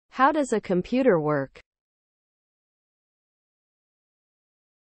How does a computer work?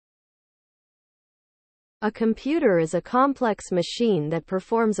 A computer is a complex machine that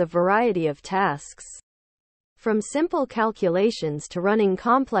performs a variety of tasks, from simple calculations to running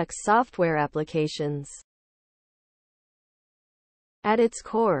complex software applications. At its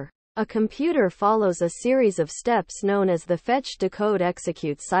core, a computer follows a series of steps known as the fetch, decode,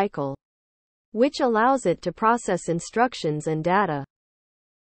 execute cycle, which allows it to process instructions and data.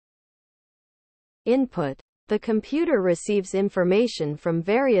 Input. The computer receives information from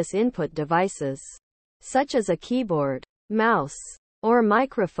various input devices, such as a keyboard, mouse, or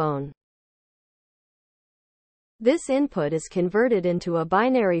microphone. This input is converted into a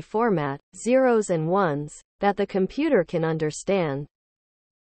binary format, zeros and ones, that the computer can understand.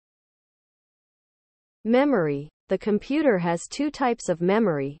 Memory. The computer has two types of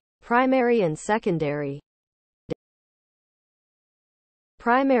memory, primary and secondary.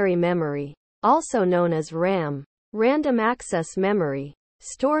 Primary memory, also known as RAM, random access memory,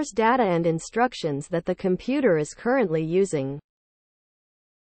 stores data and instructions that the computer is currently using.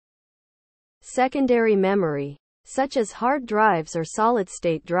 Secondary memory, such as hard drives or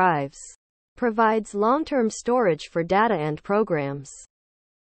solid-state drives, provides long-term storage for data and programs.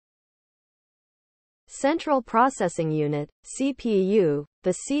 Central Processing Unit, CPU.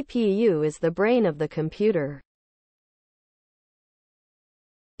 The CPU is the brain of the computer.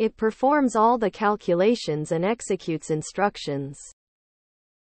 It performs all the calculations and executes instructions.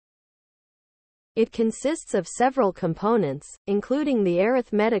 It consists of several components, including the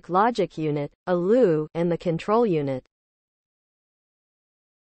arithmetic logic unit, ALU, and the control unit.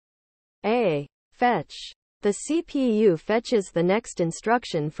 A. Fetch. The CPU fetches the next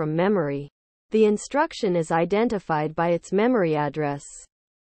instruction from memory. The instruction is identified by its memory address.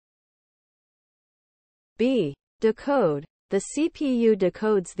 B. Decode. The CPU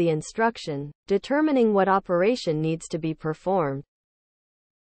decodes the instruction, determining what operation needs to be performed.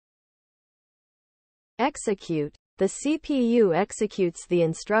 Execute. The CPU executes the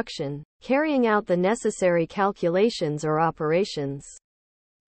instruction, carrying out the necessary calculations or operations.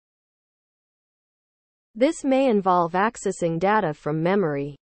 This may involve accessing data from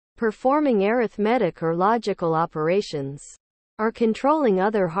memory, performing arithmetic or logical operations, or controlling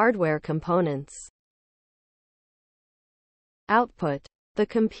other hardware components. Output. The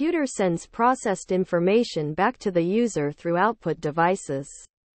computer sends processed information back to the user through output devices,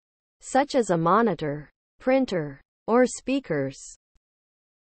 such as a monitor, printer, or speakers.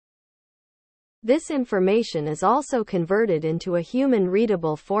 This information is also converted into a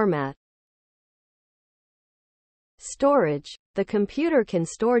human-readable format. Storage. The computer can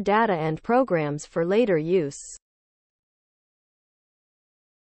store data and programs for later use.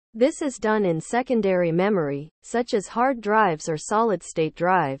 This is done in secondary memory, such as hard drives or solid-state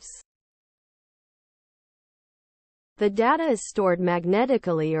drives. The data is stored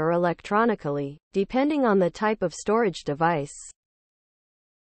magnetically or electronically, depending on the type of storage device.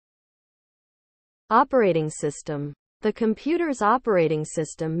 Operating system. The computer's operating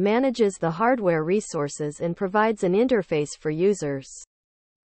system manages the hardware resources and provides an interface for users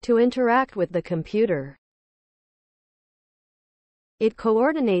to interact with the computer. It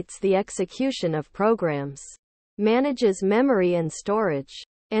coordinates the execution of programs, manages memory and storage,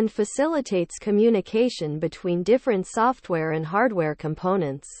 and facilitates communication between different software and hardware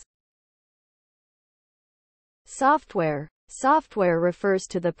components. Software. Software refers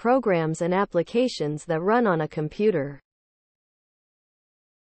to the programs and applications that run on a computer.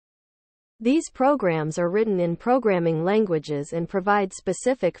 These programs are written in programming languages and provide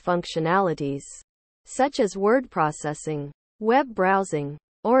specific functionalities, such as word processing, web browsing,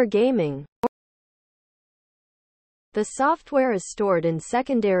 or gaming. The software is stored in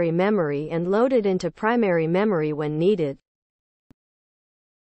secondary memory and loaded into primary memory when needed.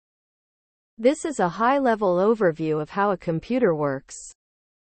 This is a high-level overview of how a computer works.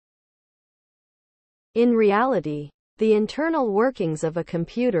 In reality, the internal workings of a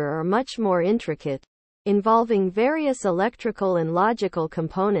computer are much more intricate, involving various electrical and logical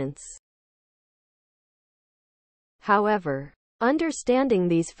components. However, understanding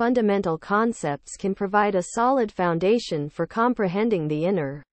these fundamental concepts can provide a solid foundation for comprehending the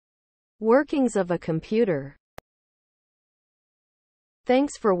inner workings of a computer.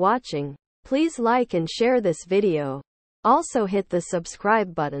 Thanks for watching. Please like and share this video. Also hit the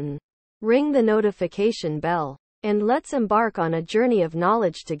subscribe button, ring the notification bell, and let's embark on a journey of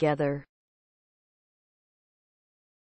knowledge together.